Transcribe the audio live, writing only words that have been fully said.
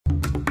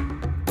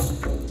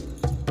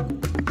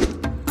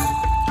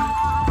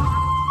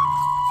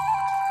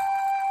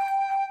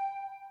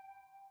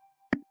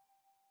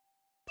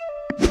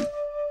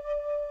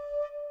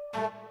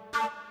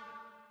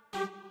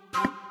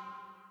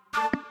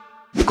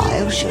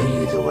I'll show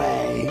you the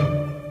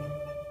way.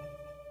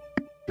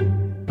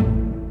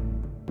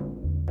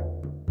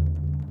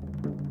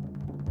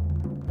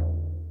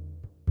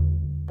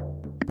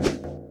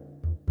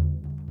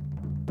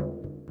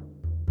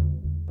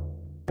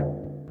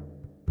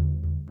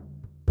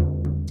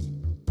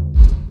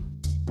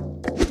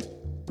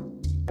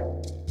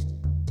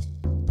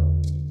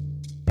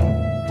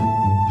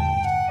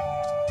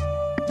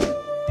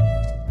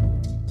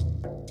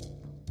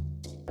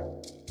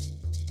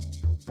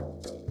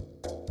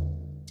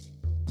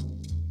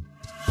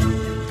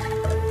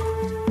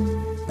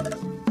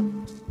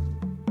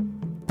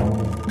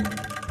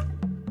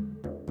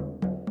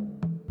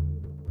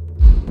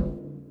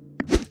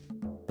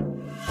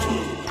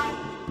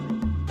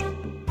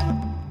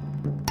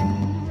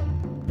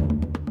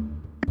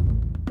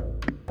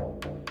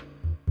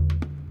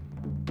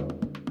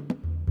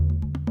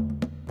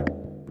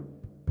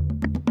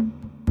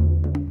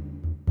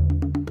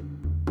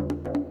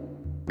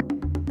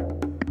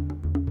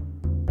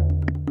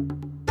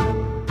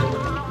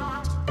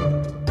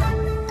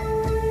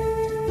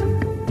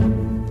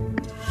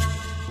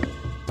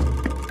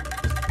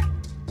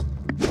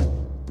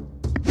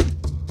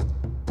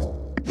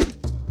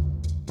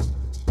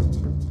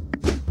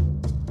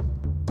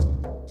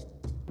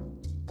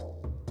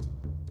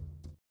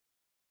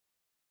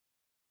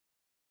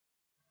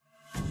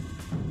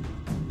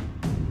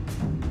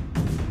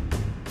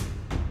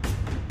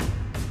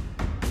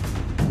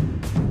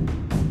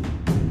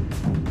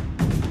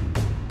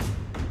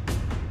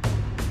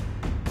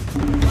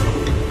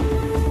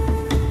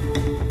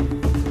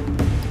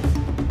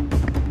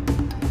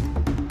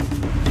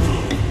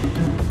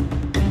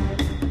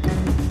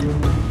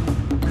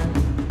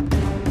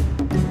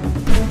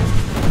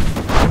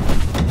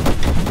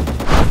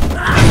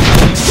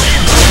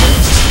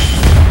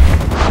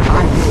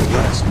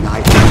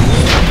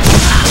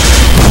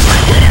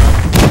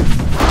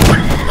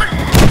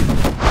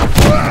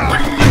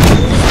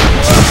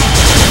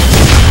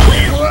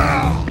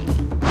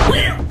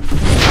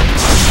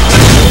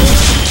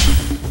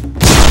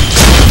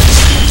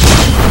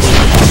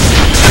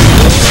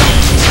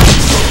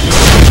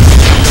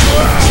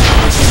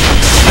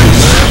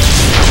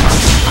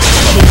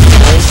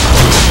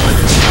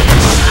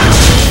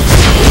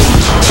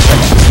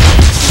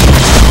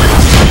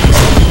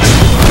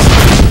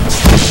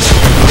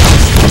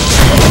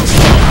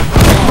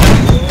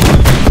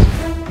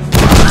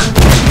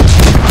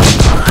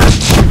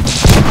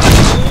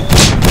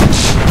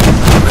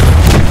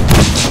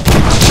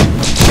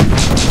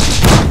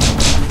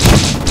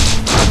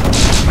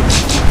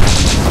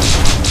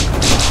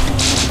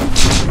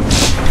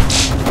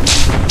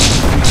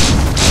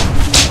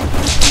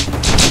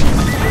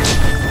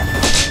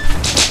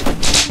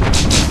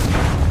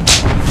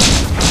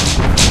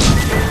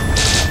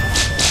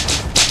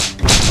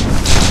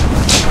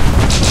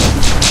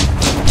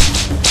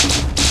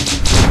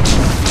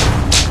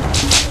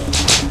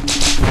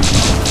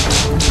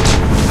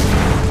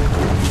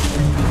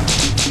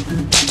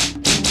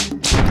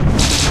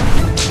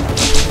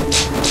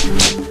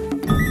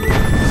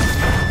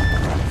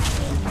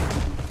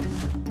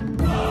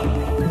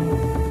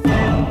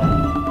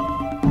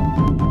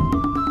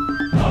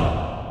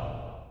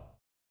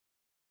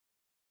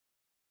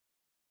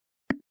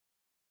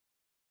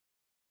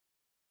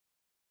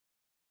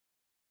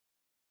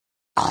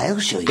 I'll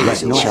show you Let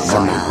the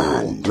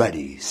command.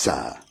 ready,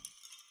 sir.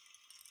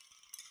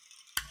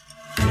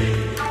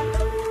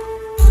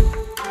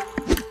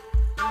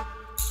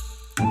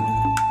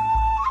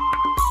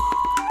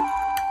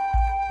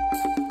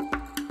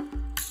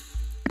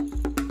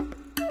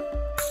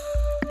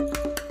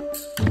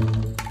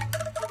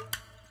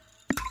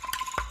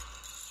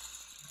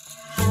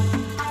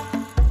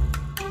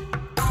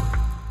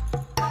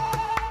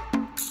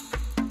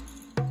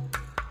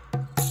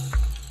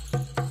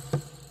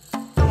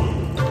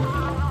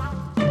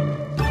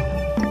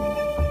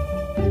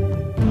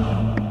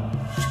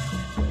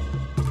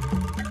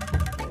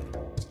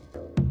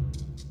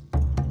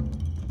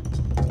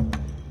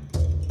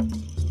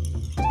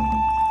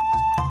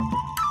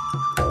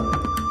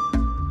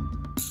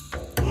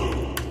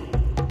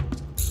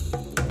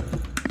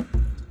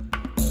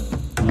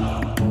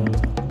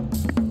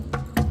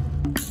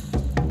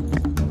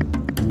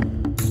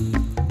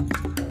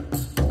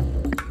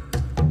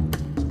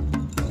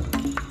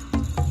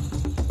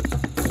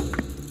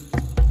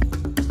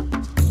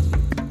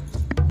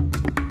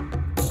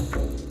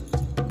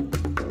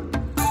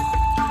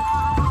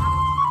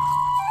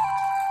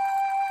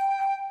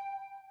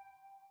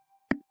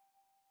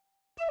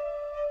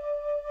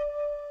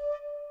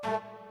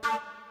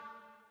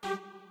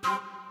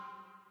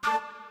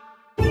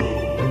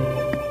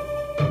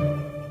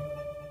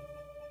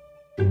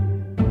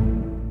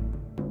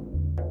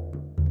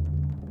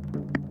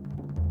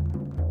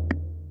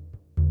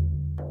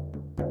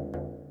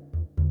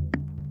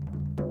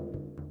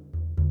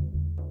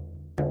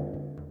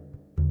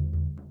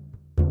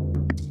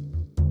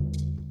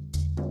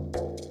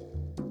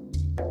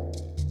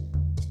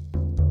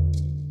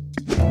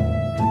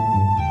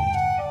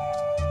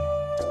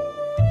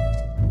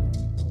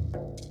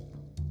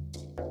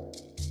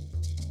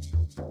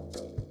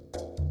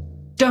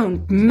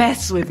 Don't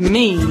mess with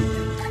me.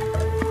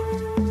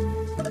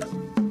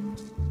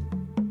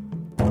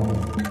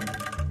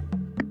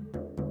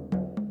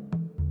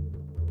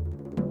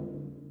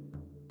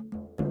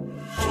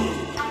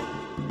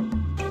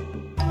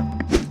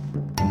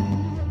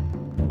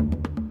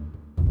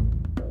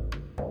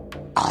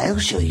 I'll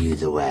show you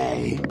the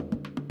way.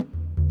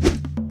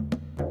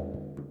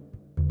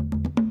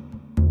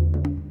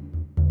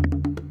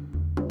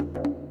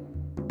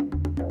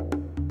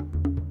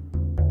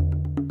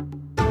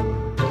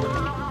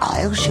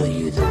 I'll show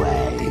you the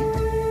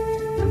way.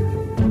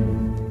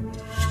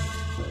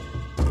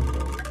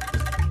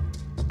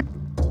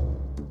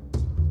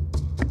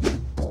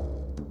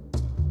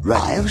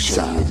 I'll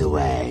show you the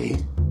way.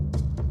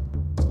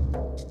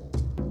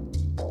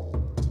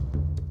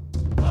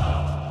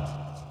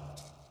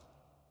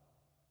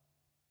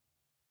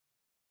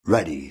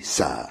 Ready,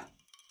 sir.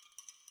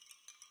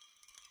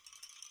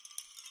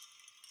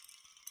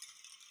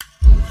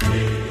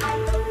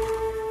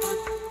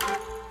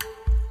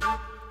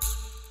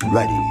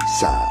 Ready,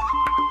 sir.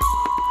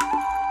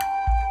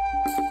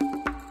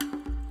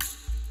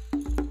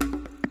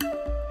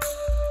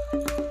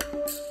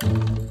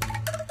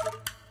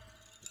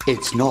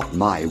 It's not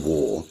my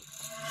war.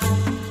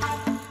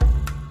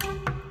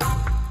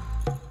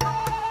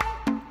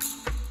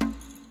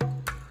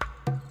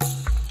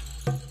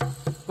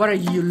 What are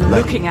you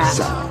looking at?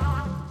 Sir.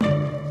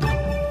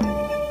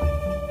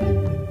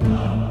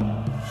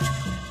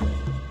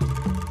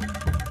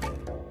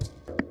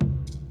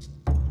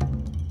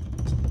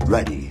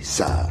 Ready,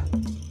 sir.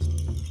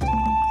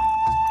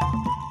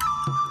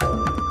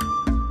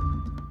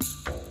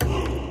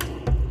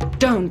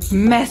 Don't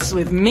mess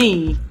with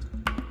me.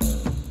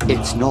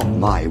 It's not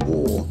my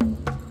war.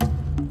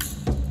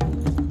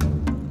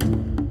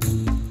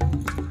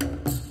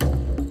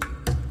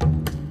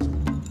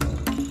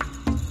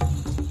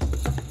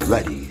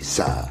 Ready,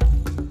 sir.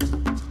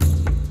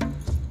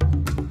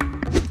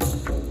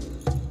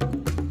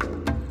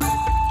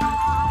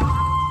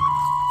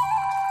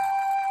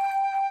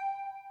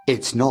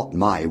 It's not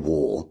my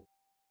war.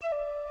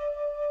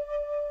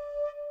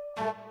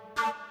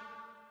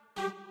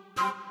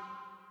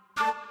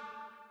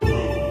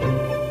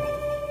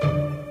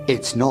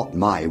 It's not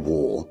my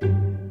war.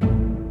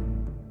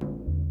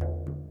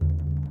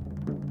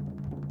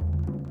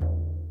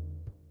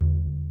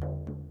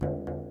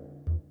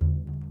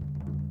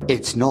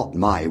 It's not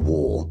my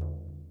war.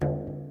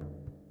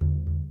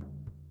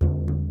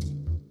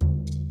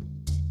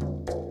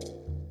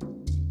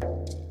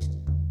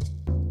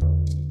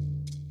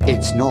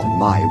 It's not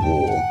my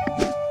war.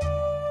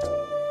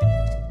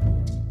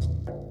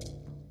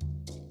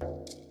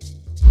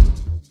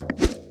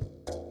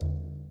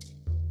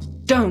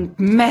 Don't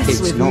mess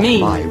with me. It's not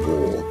my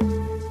war.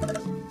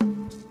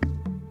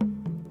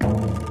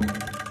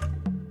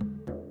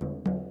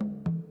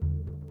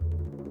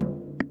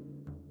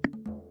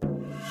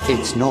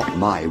 It's not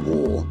my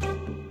war.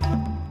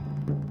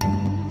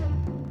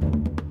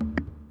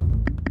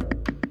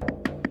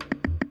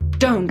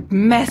 Don't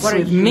mess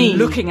with me. What are you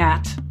looking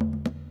at?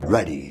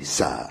 Ready,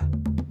 sir.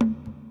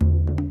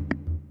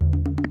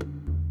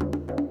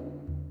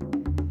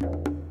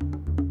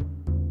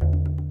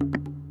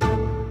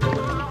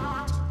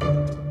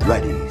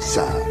 Ready,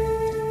 sir.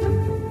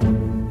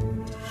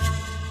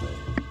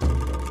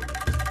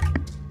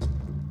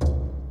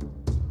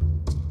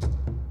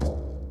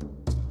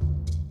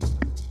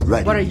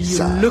 Ready, What are you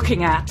sir.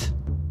 looking at?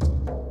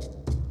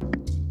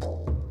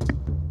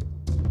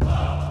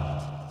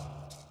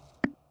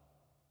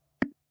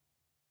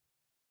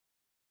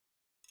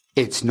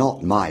 It's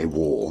not my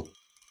war.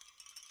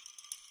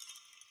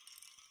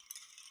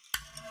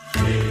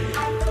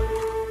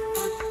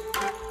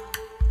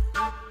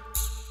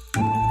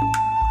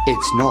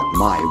 It's not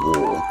my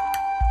war.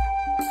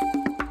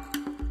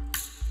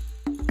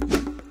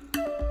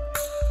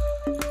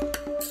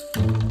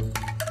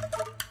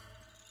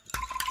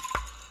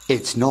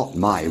 It's not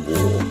my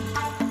war.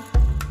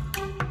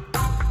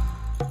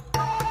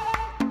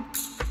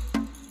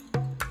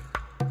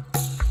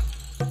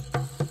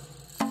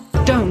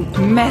 Don't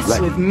mess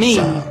Ready, with me.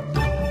 sir.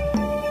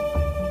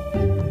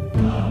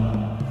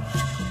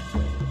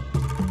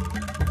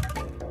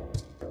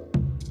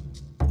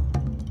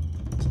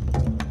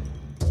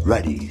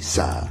 Ready,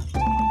 sir.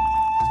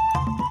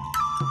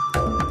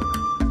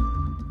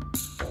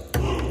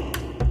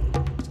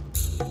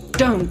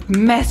 Don't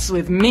mess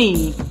with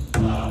me.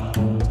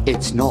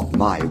 It's not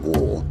my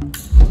war.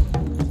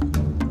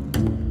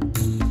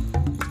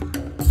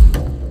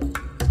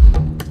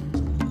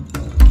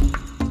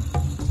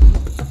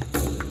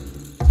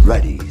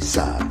 Ready,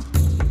 sir.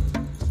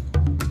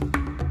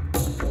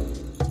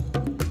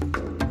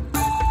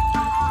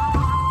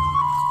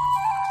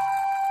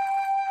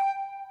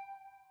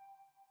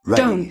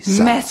 Ready, Don't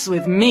sir. mess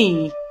with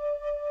me.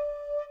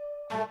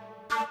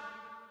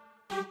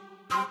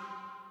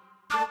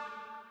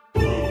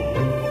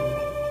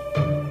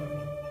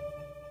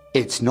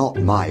 It's not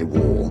my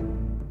war.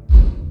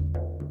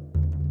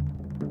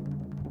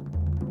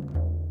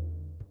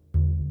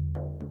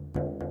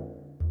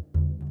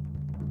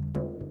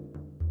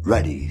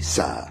 Ready,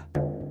 sir.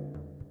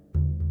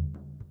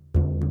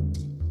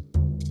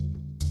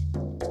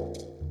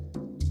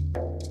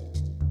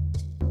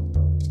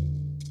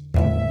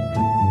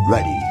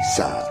 Ready,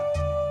 sir.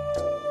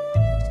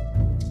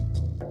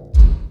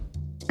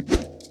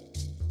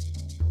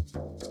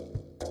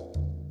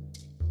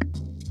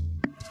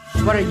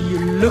 What are you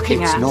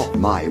looking It's at? not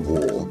my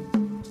war.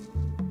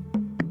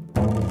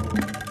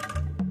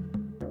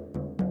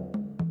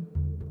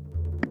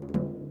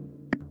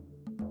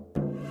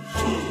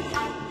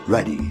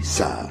 Ready,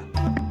 sir.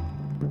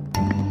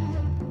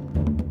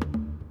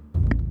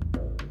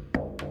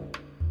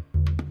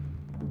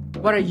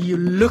 What are you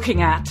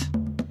looking at?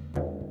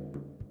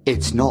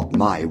 It's not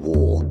my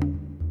war.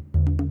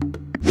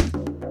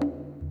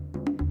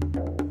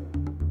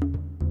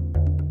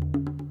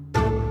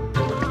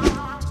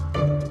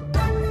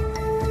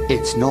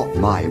 It's not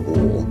my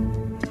war.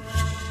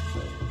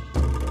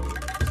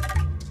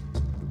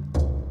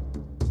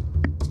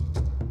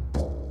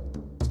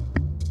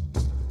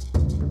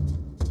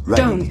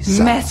 Ready, Don't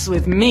sir. mess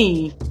with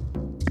me.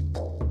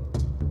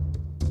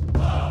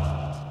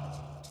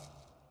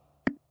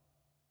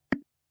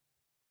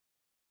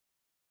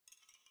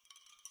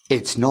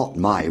 It's not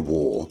my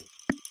war.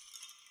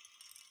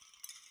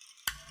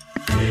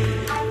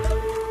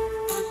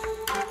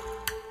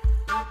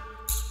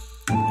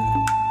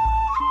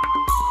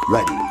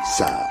 Ready,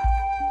 sir.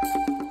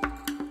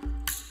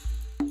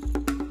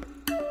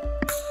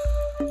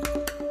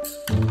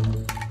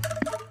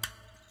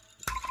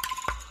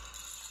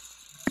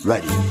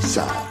 Ready,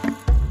 sir.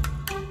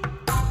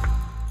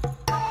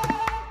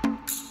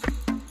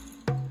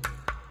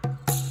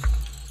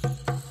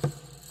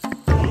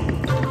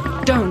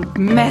 Don't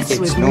mess It's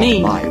with not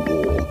me. my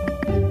war.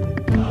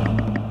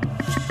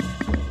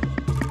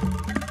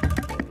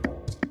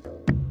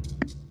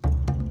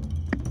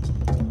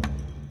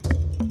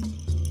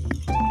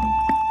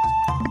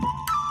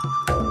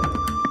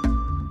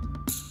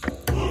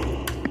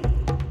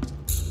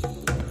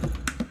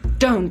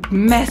 Don't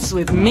mess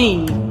with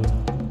me.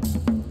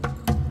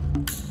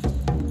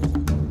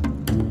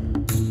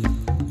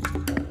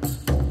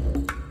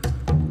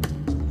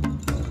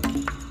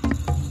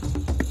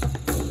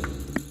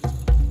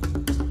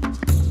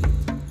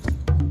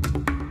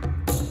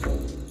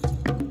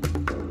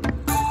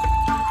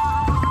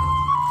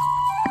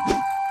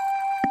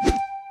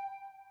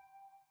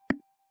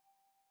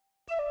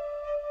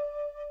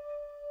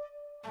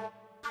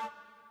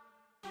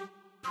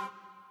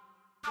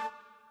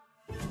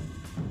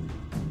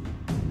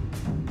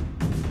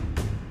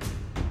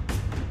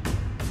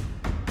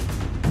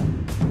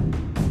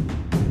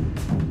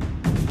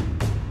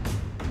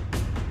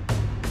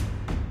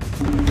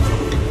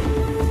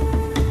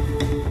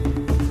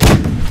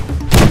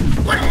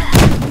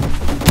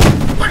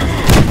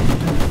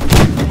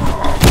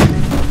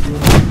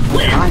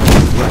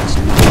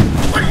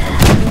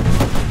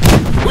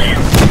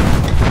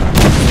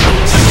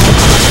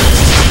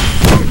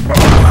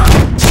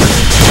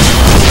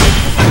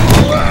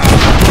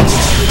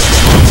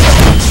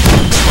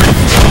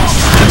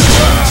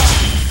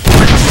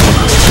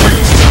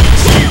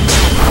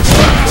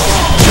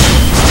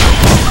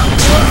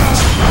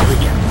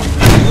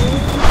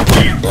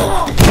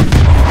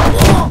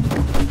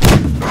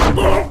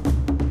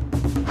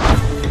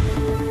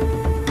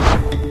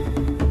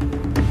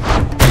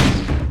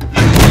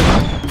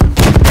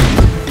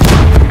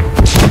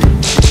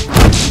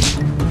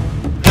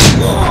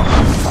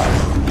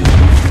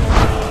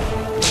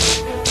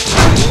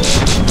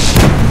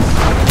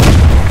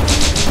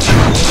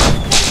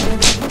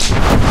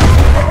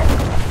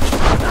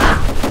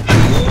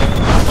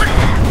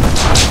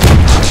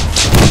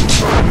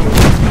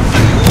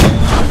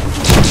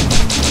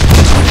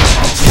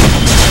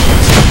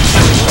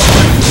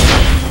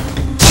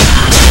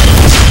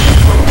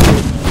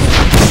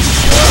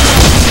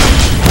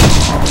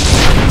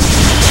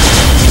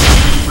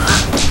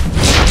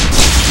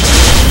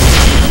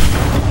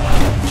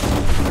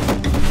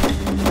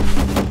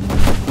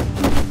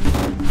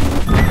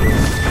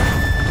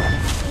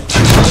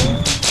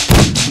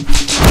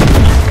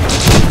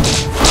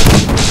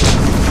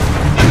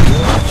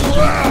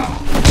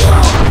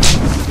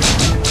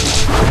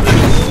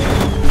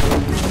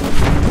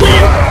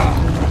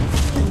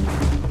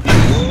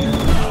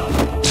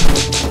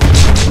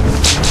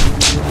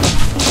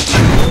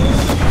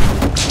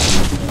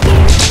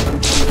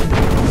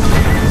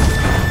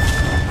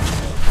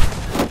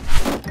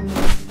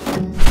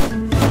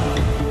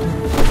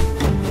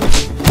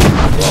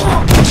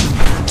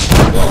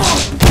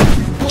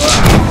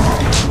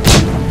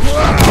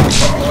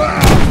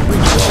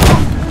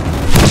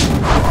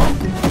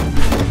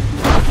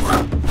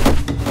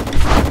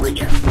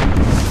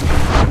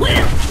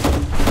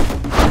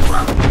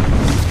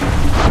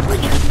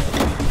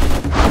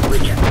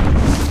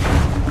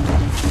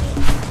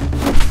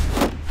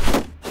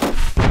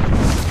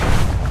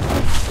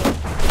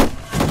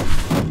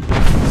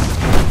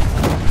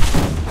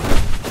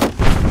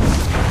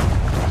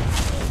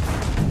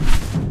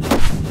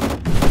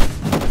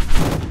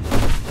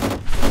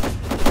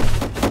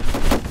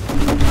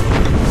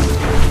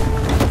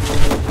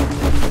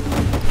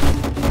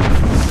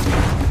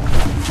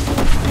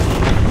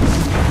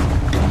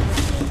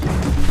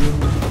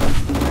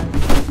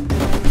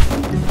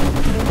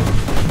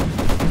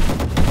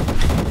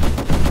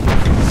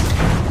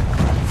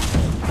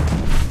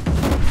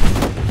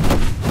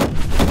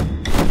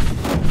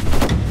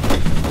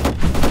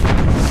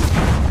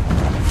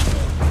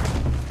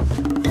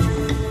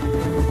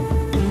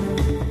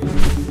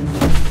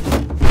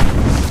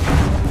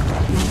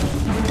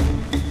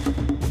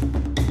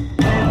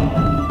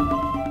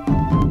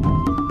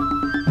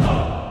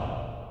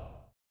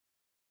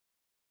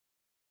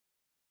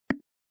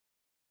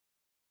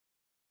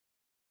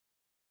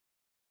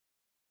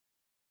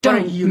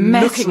 Don't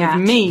mess with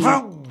me.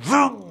 Vroom,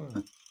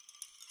 vroom.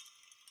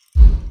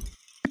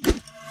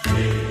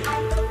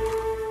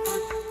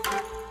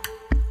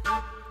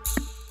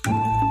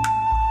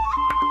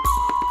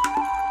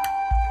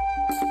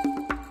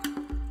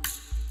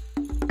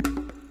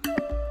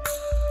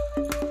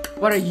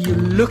 What are you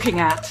looking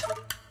at?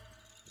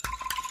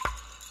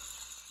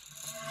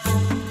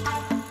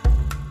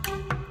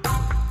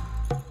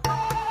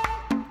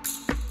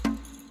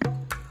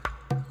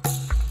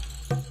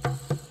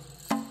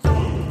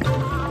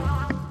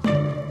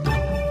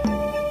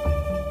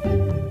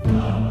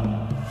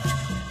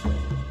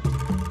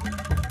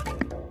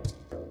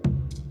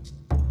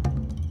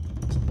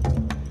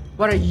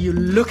 What are you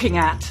looking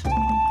at?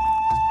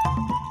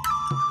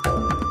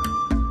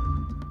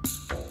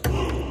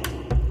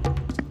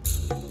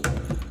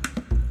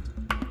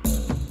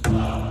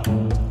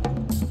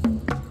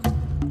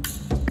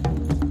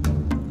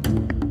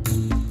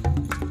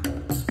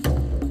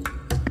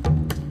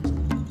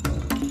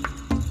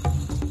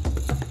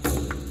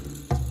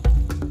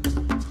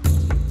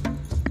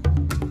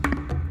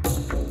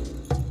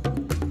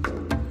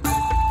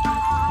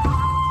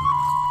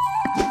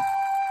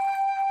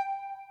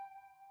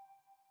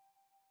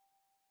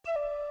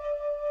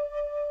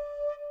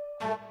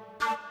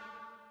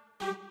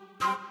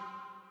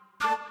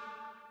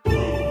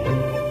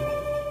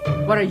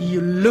 What are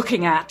you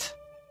looking at?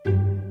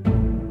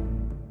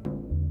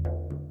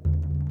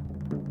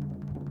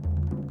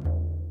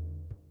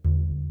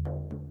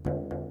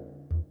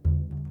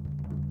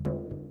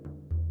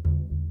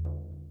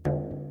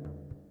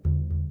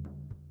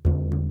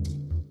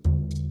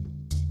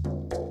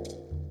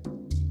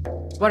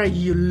 What are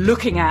you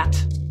looking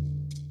at?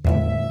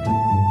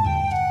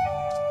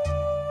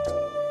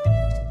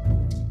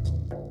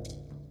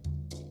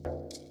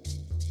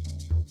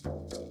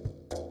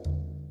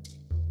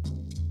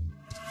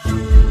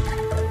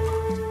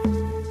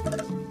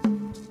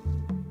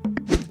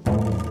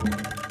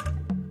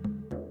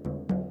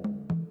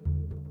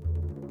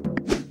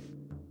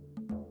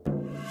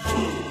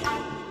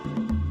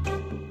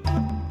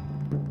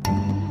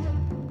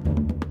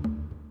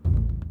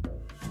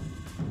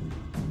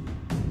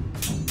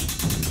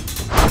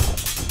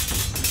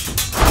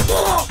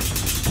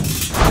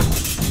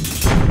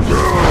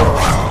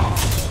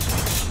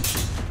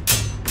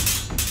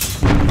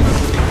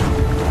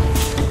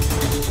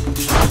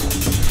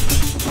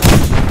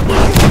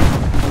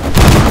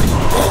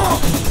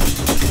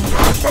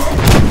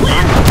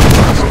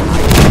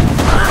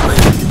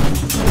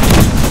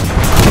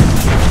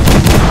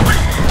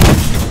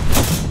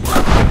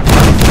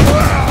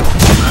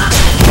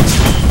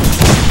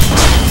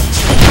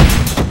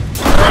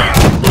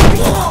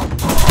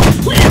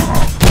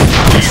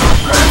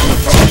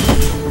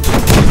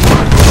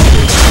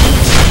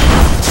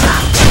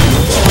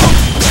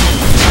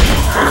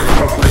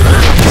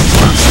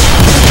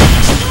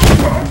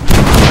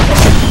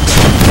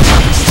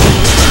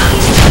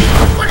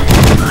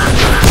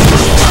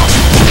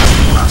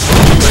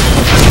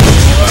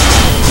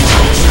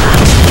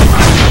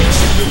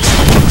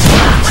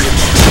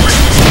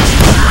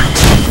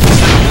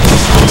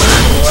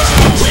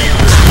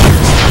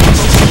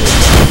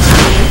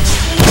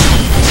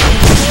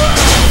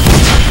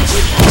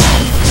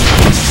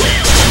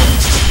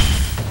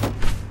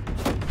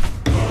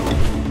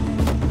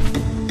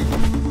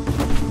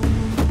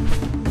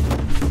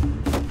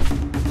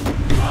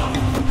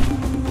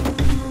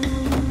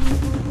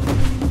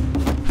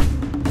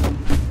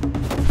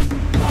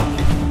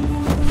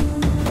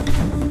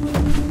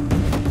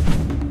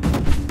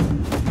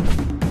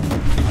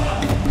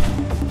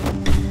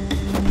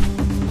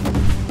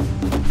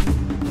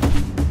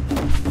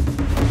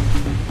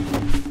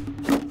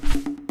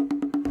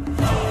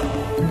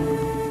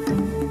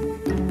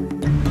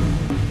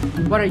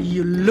 What are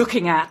you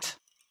looking at?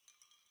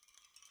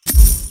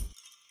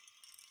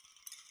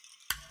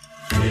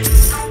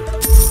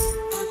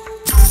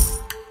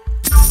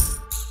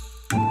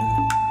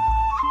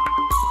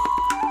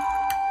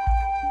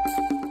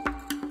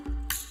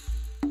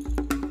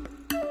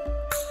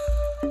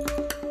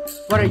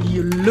 What are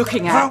you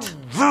looking at?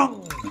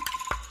 Vroom, vroom.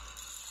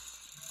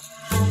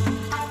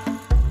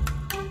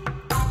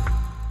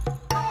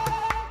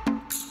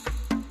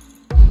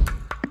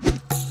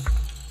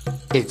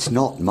 It's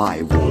not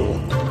my war.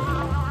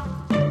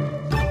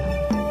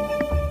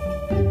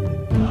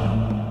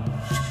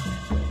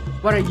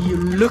 What are you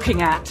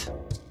looking at?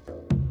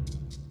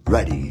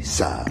 Ready,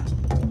 sir.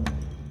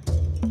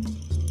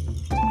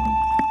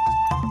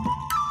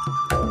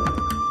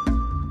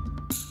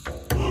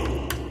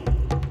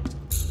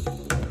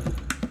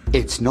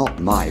 It's not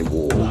my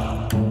war.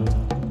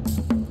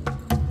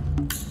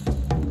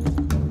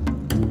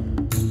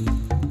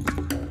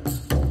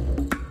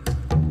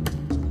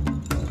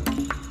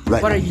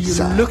 Ready, What are you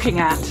sir. looking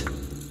at?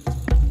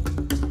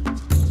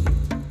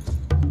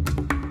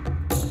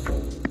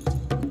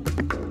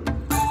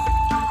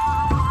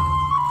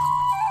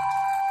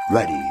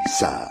 Ready,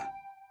 sir.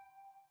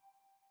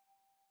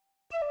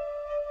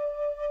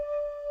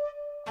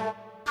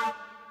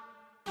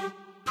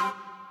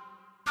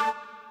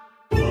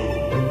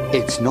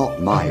 It's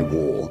not my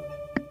war.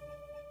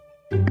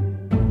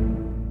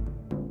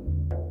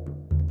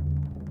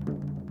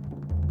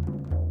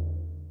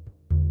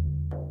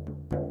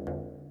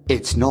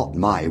 It's not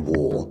my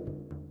war.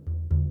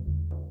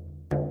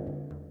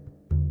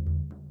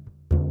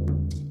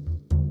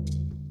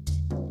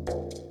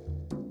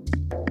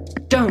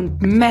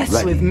 Don't mess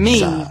Ready, with me.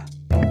 sir.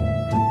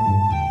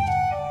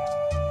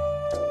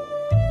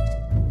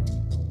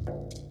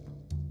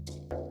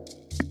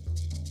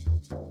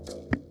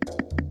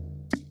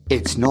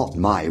 It's not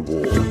my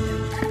war.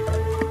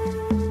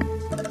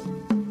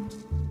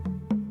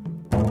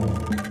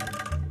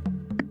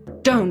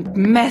 Don't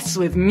mess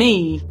with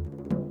me.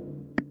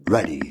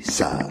 Ready,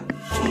 sir.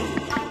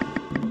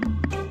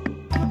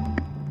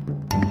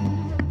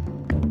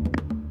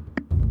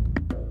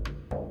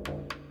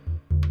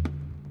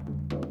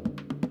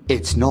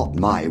 It's not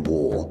my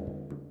war.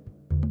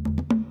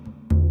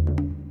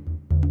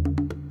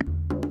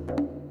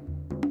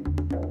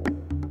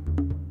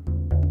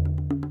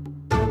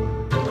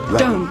 Ready,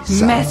 Don't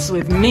sir. mess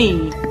with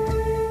me.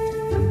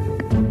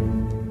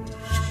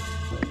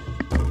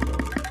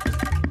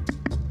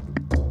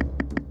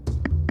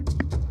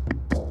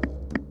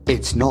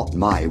 It's not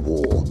my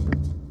war.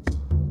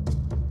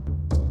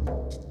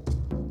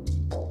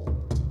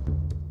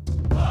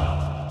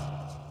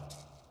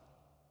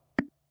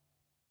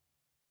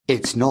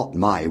 It's not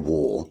my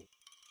war.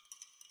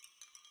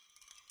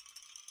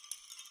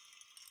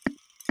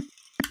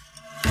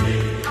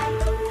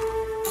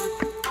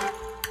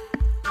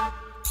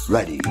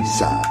 Ready,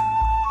 sir.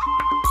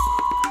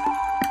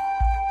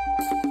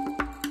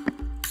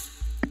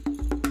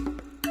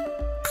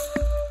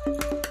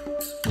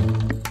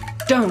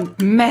 Don't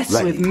mess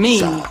Ready, with me.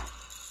 sir.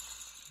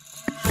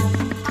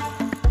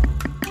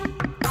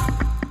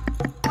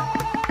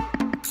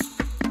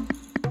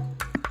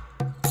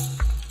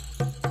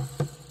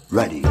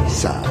 Ready,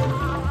 sir.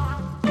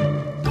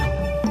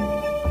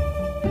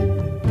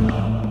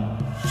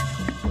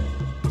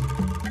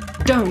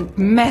 Don't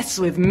mess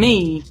with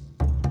me.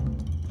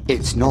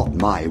 It's not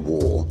my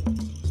war.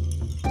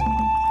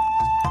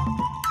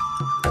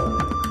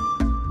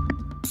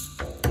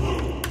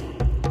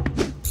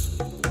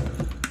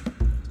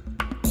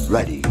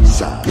 Ready,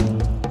 sir.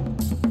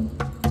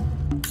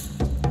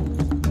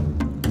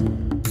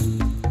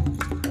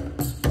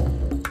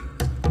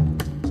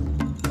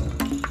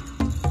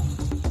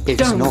 It's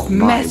Don't not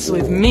my mess war.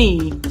 with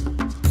me.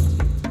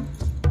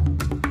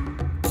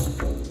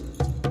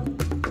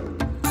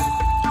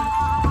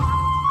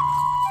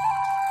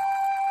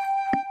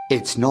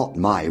 It's not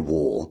my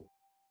war.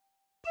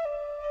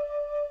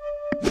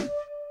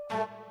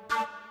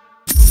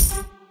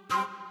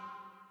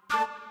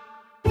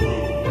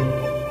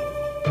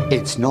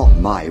 It's not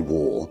my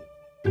war.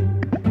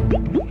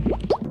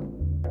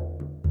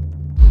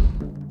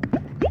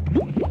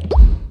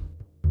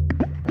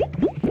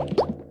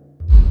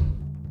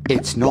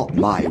 It's not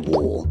my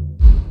war.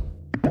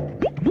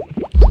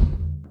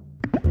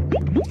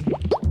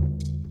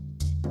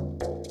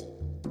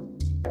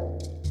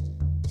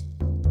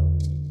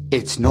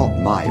 It's not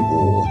my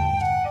war.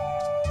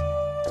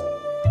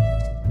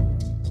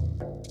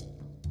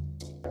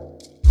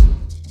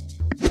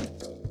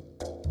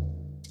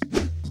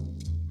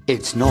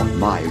 It's not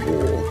my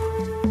war.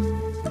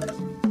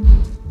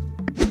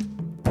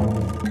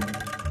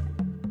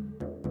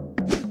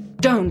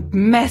 Don't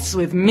mess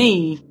with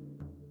me.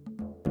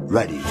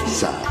 Ready,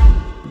 sir.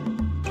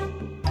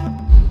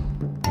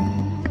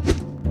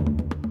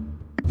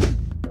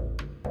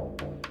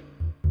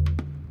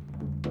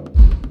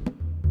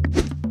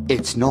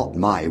 It's not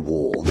my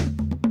war.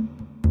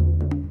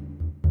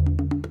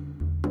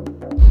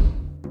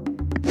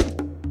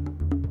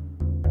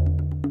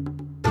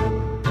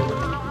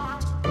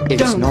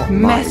 It's Don't not my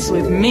mess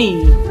with war.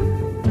 me.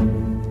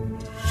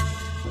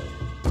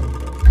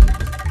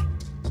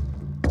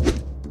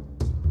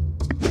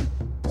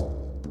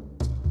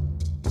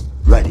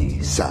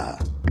 Ready, sir.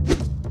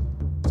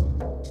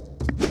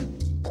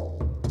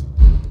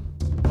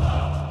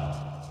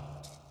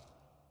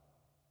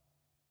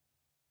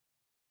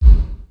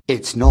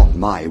 It's not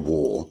my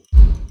war.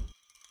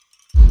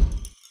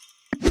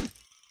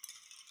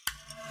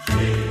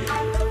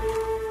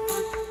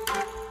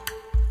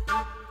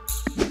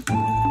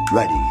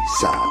 Ready,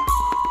 sir.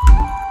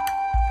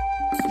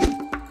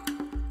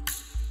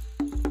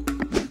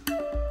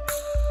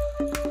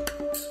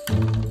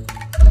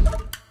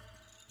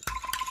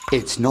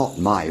 It's not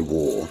my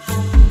war.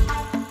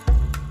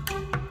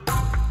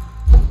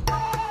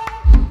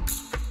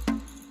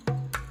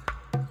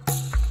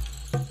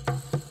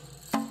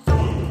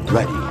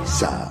 Ready,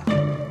 sir.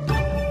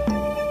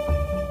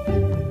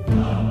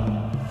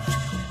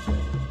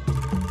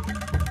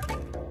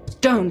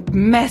 Don't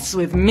mess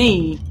with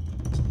me.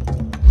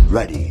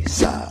 Ready,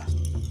 sir.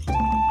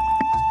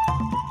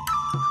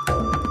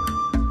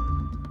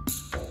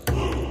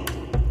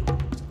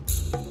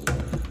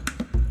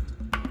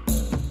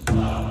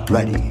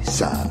 Ready,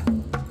 sir.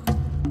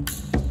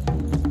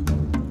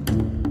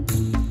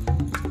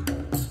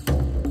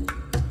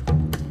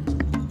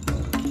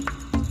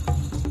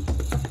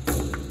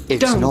 It's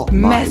Don't not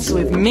my mess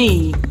with war.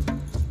 me.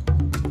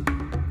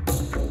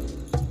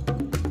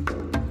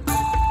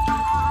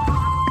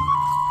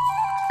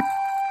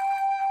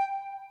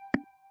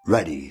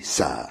 Ready,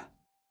 sir.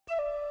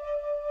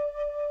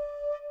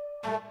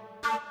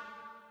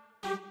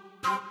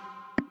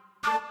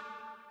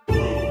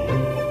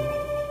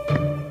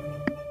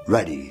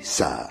 Ready,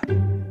 sir.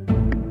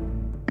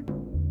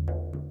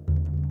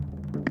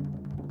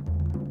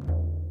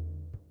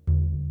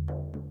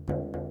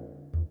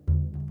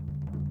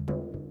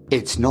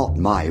 It's not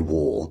my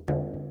war.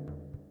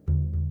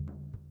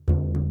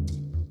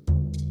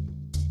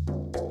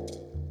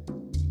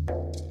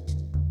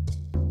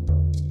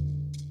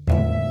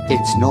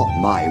 It's not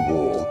my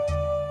war.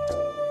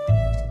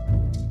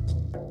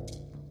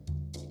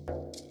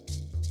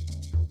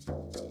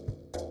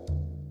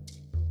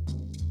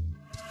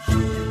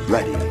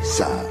 Ready,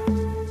 sir.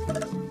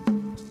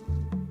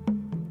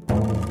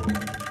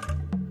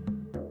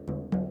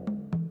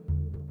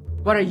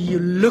 What are you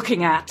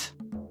looking at?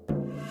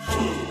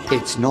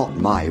 It's not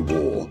my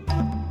war.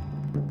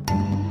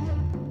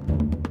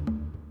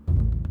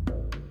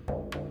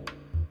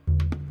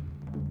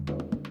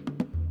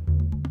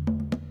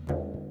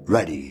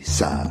 Ready,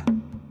 sir.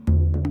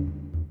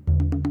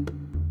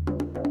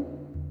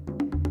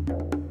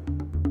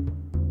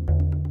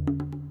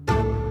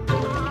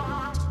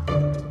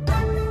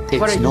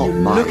 What It's are not you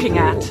my looking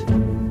war. at?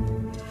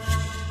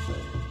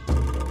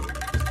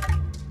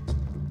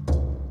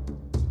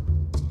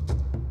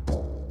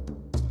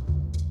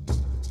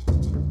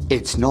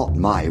 It's not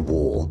my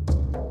war.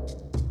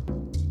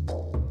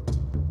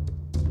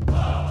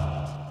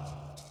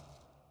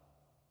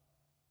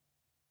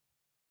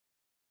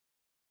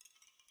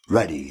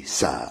 Ready,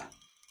 sir.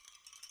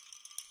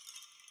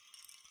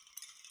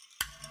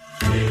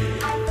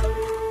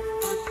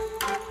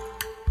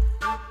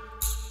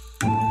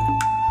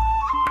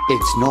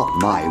 It's not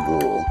my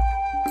war.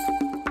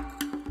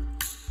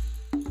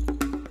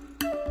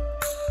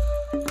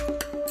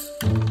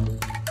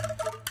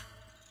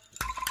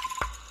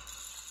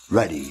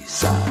 Ready,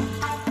 sir.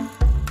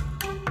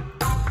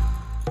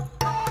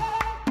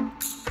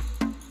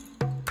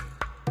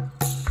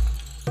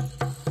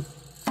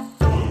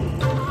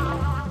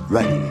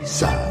 Ready,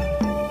 sir.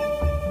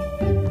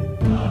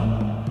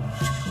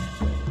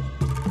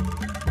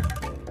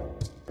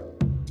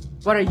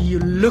 What are you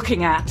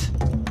looking at?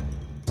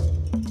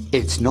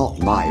 It's not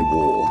my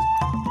war.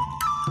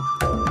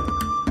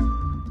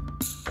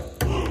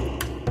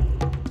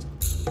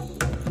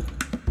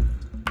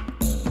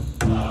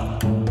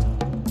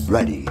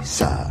 Ready,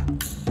 sir.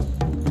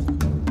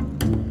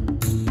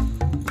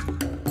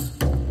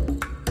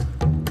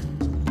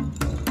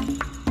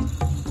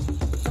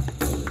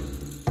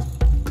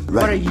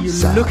 What are Ready, you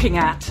sir. looking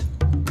at?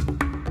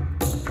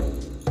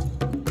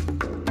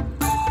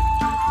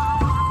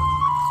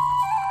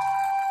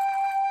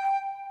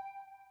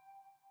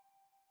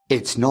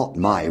 It's not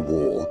my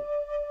war.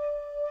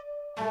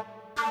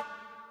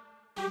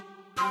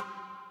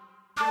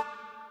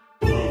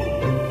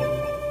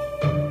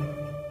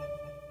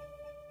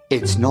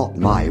 It's not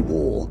my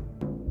war.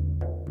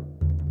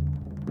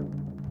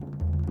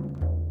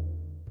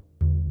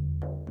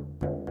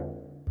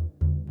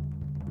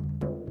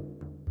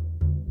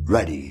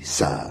 Ready,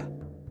 sir.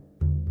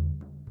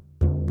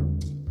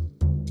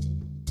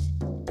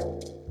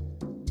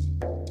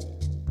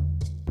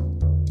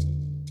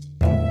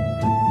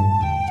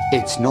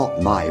 It's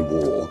not my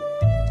war.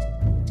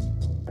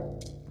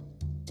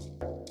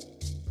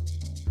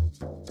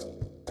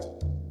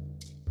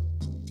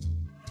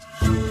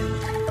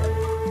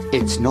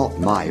 It's not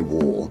my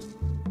war.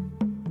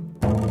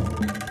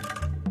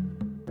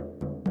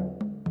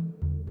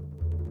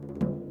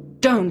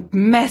 Don't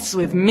mess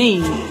with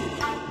me.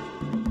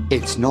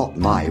 It's not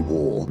my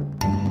war.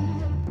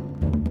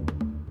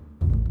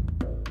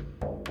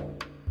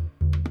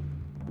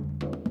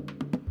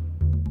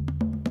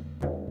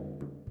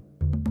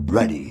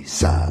 Ready,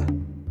 sir.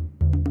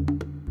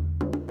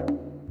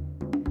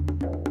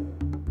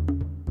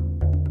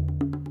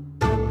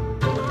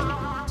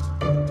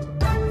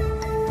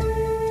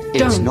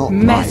 It's Don't not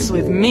mess my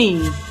with war.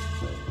 me.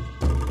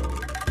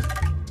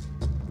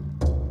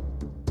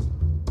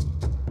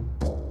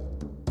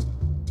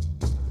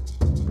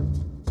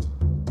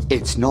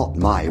 It's not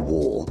my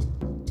war.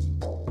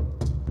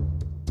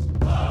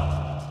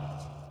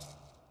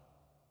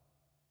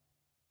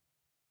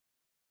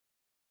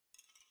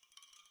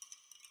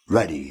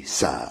 Ready,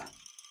 sir.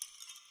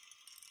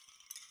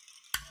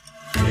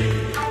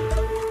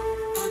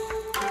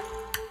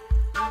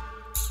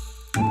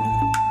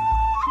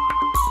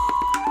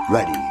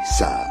 Ready,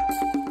 sir.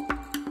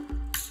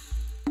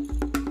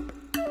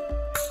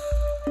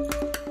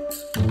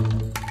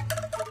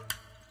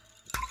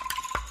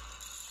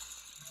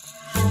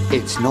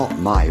 It's not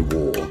my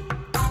war.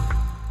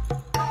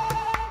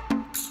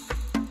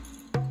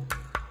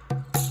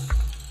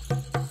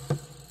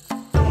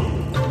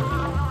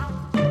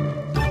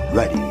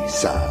 Ready,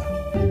 sir.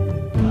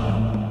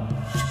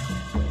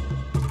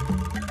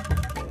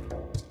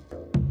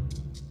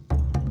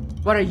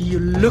 What are you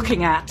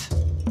looking at?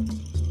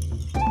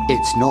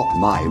 It's not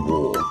my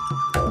war.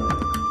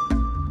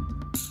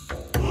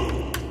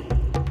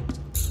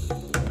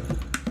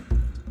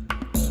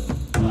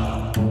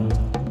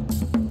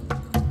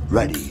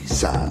 Ready,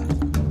 sir.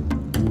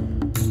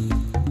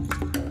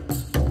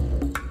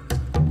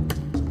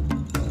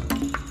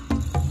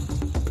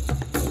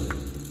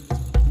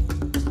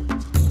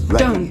 Ready,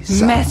 Don't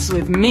sir. mess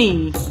with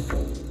me.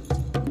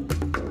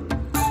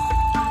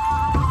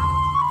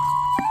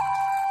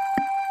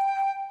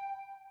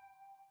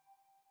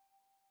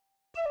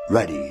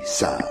 Ready,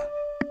 sir.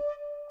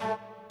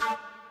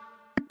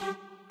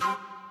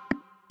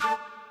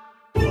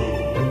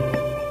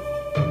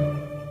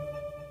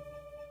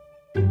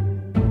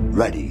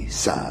 Ready,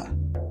 sir.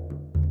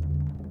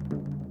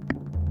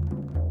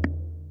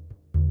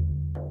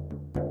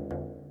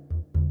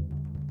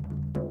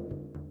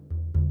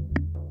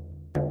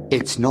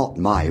 It's not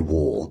my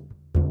war.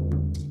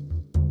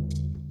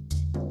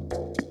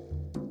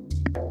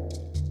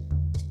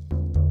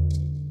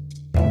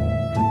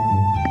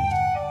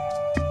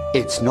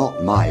 It's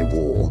not my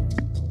war.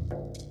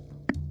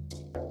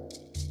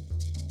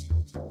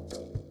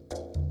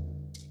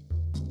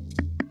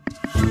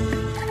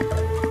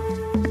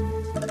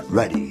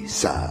 Ready,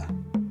 sir.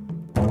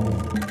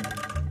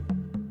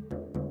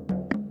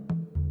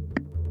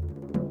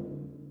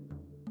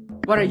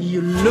 What are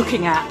you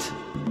looking at?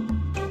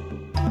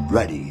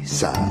 Ready,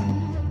 sir.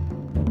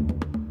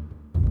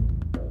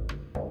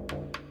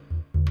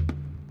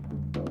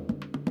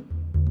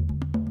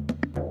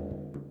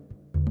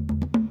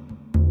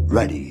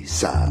 Ready,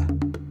 sir.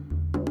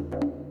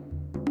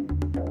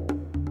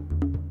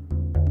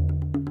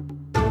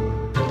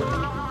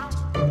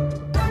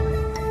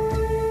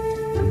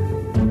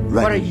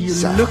 Ready, What are you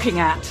sir. looking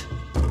at?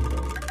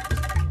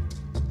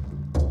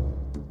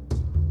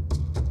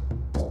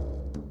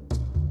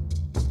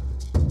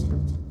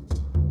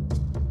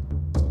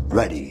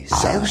 Ready,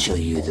 sir. I'll show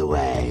you the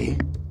way.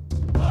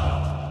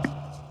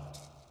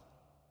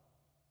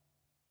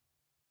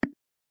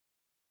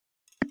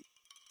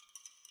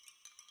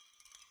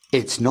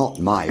 It's not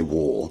my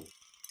war.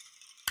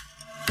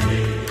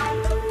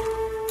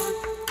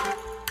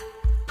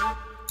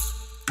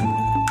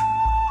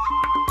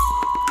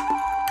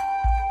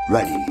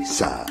 Ready,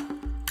 sir.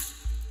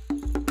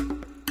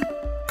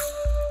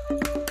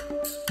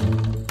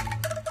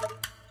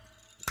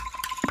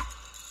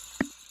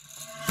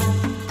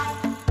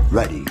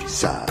 Ready,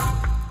 sir.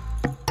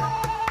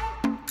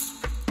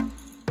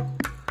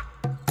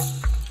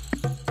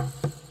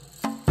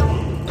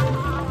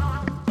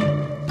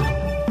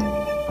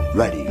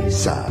 Ready,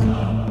 sir.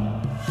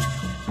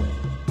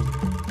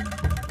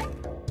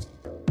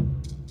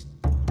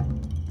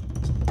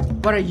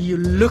 What are you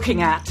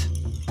looking at?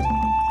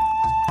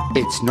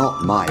 It's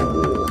not my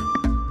war.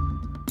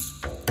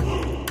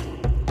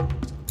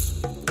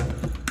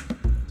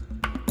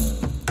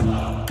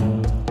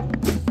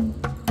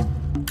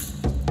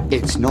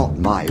 It's not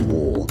my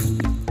war.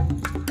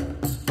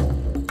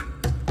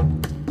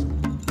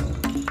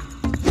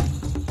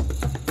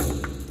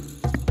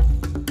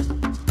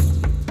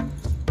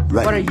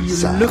 Ready, What are you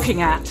sir.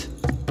 looking at?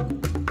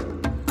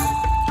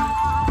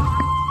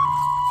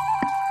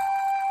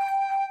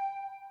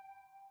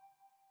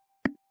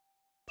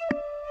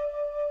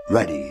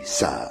 Ready,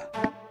 sir.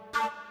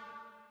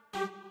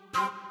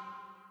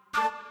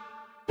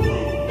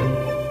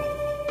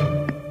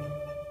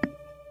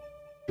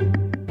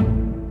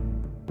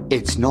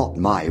 It's not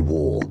my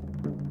war.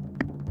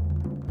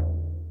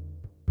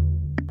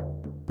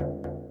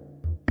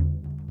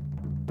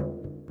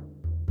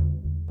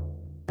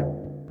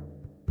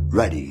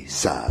 Ready,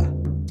 sir.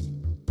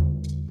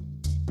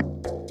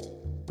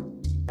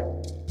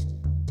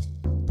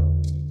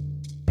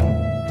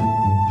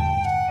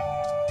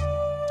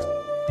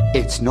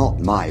 It's not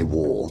my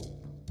war.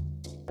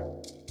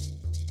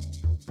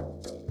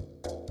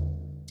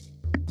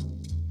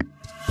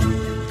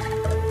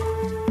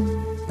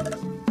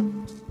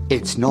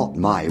 It's not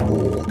my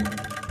war.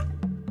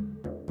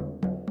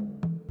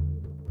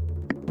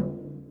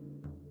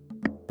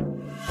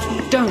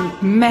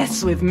 Don't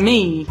mess with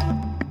me.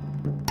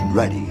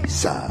 Ready,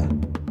 sir.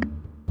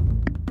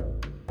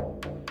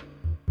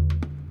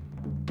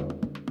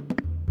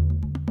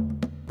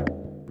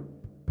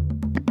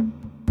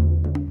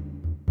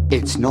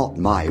 It's not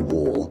my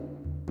war.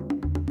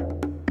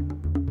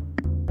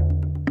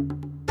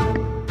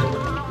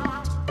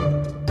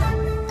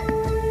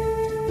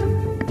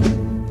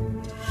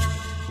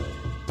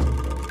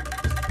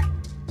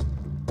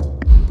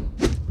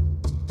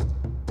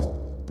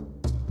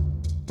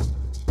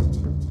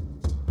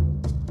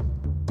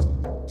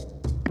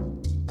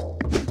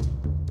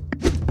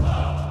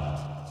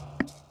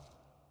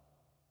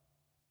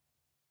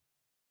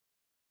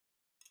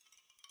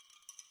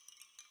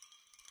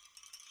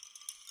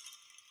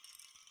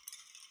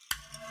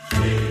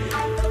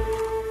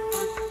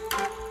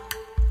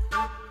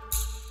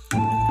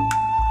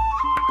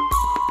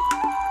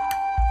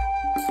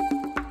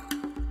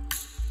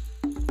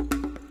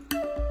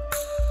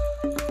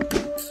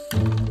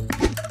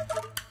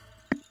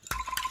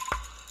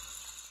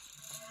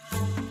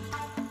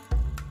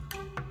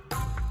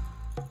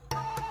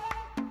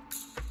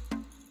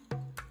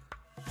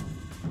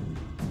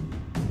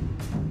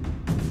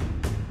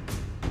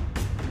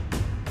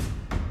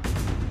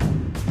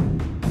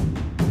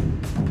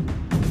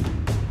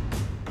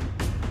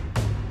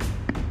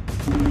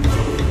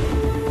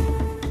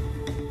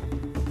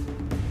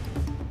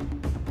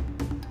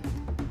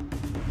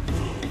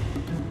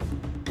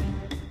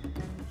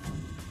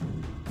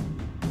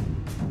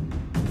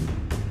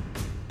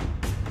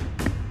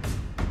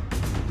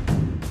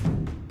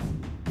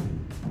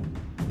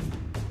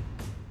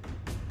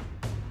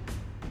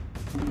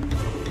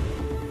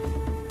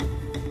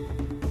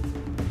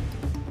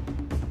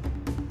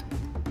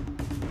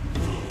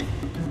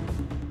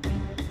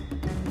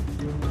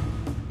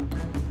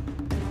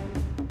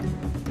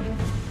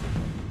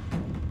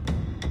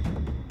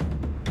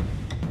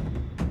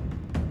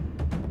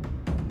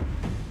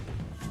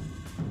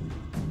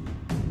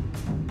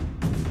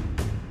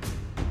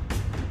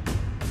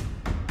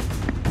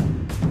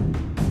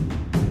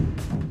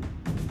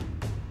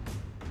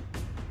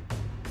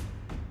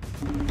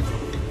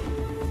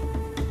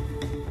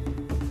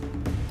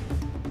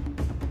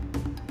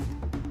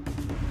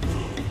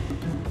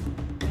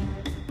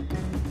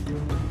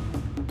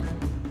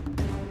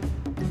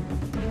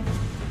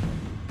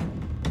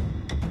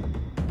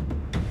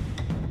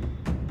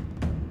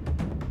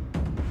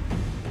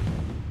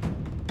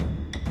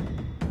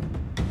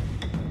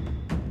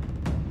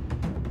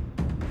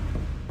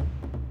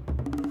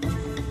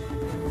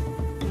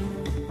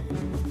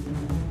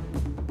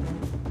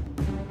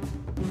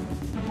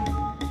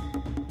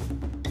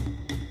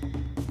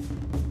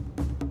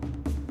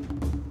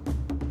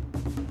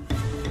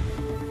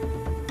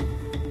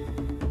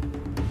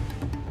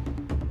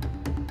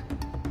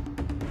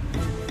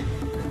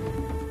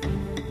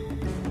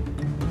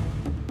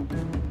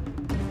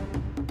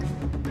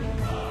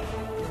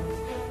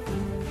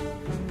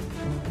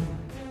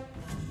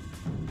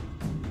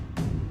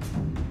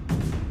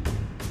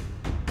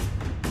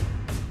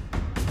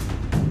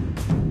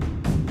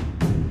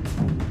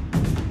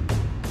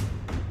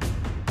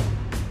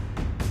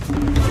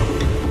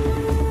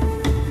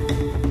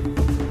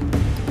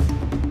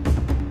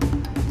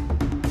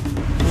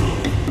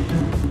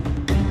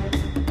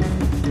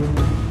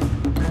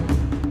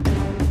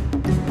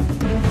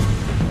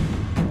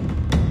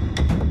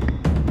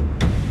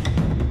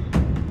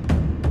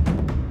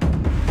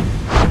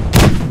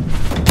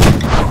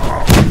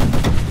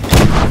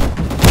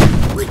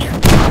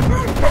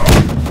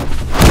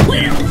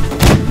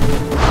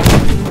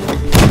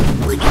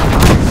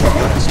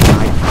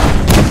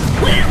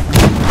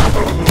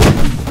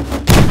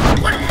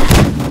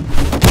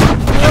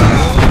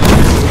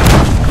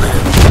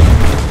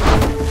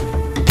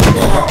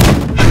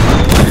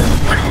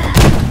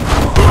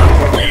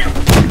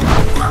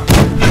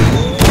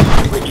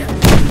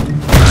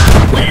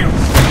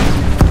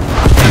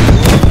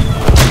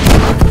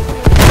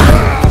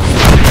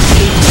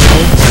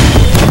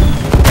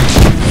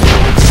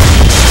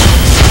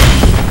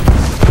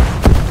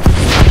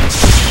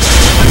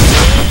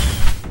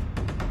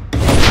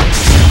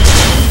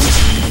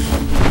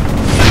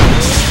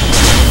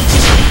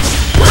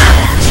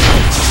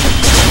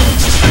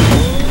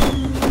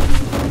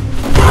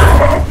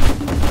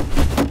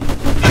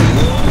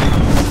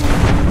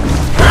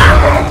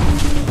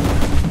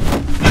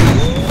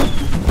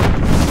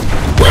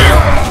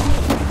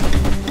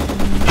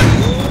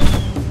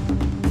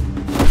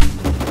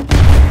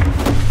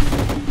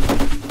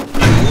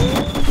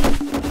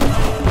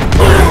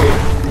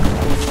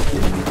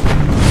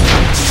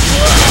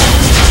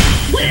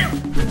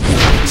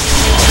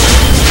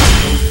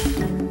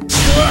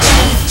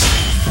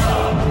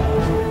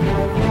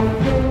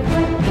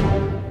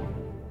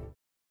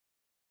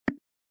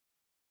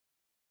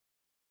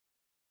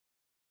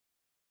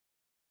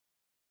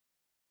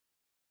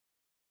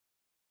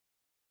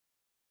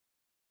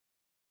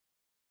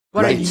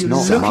 What are It's you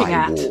not looking my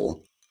at? war.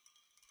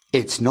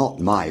 It's not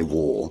my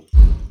war.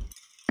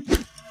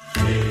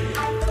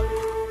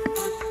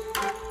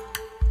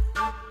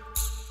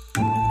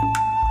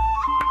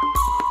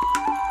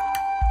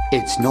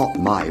 It's not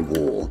my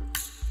war.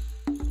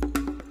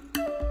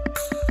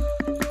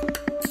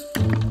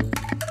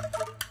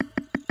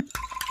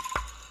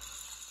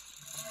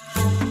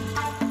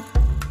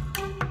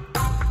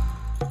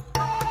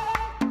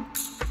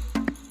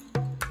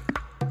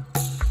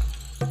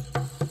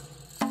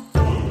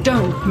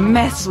 Don't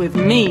mess with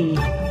me.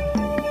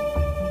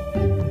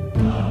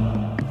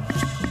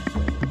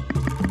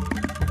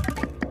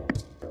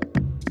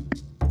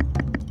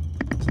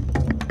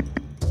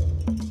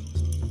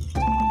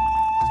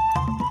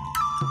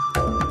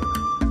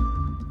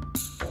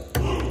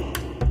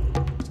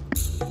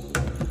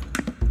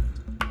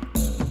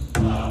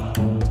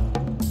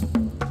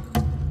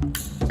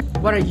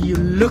 What are you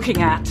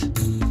looking at?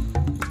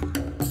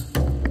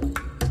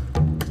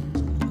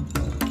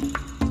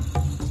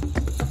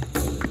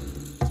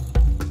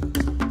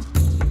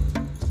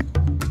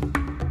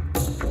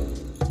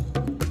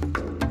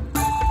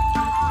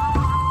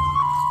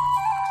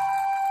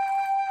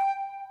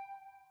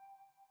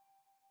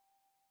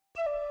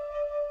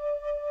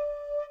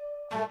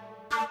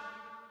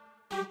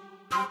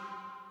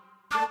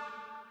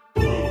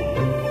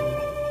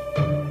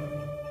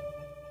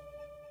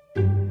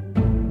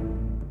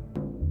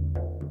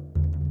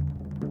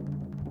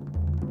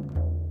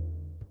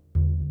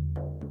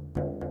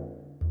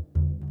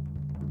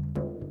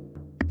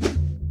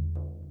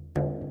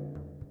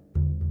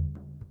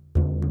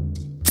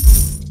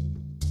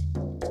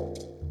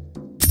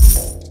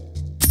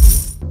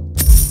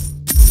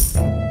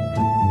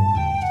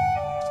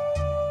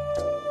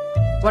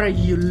 What are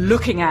you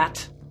looking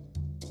at?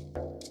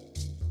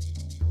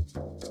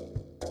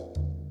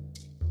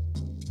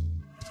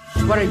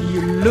 What are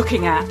you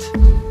looking at?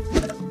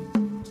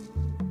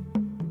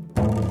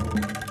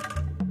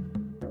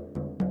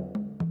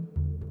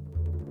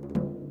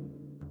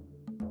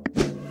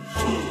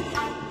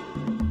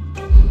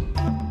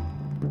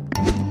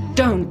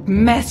 Don't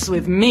mess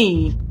with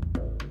me.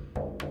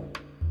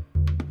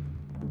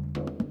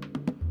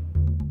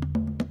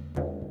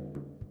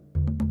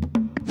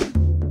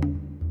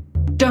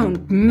 Don't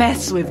Don't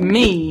mess with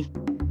me.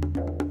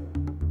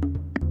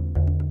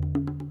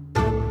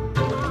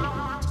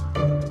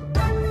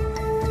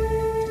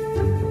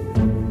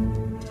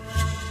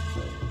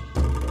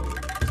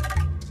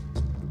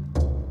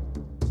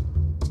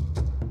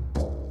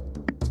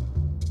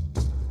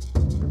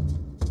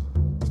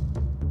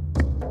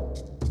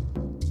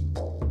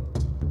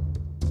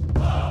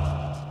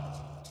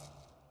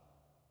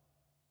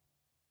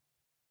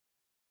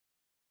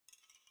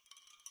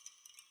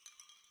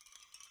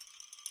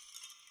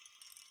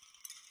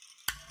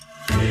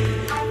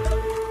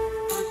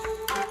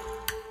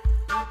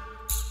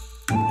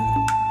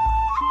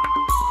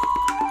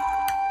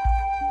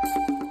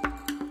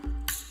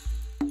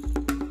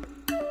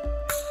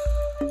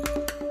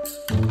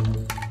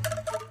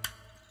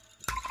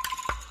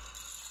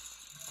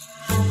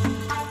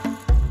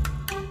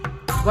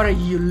 What are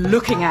you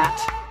looking at?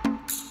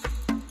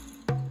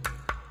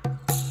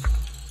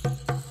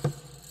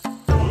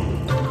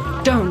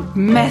 Don't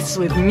mess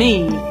with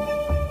me.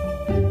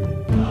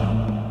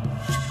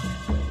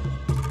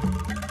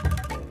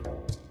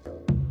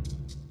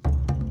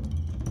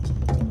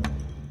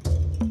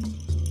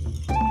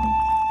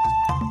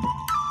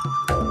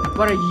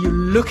 What are you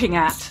looking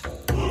at?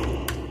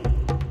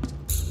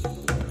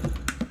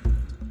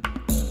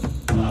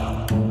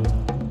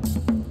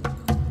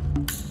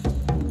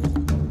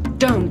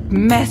 Don't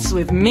mess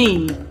with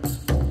me.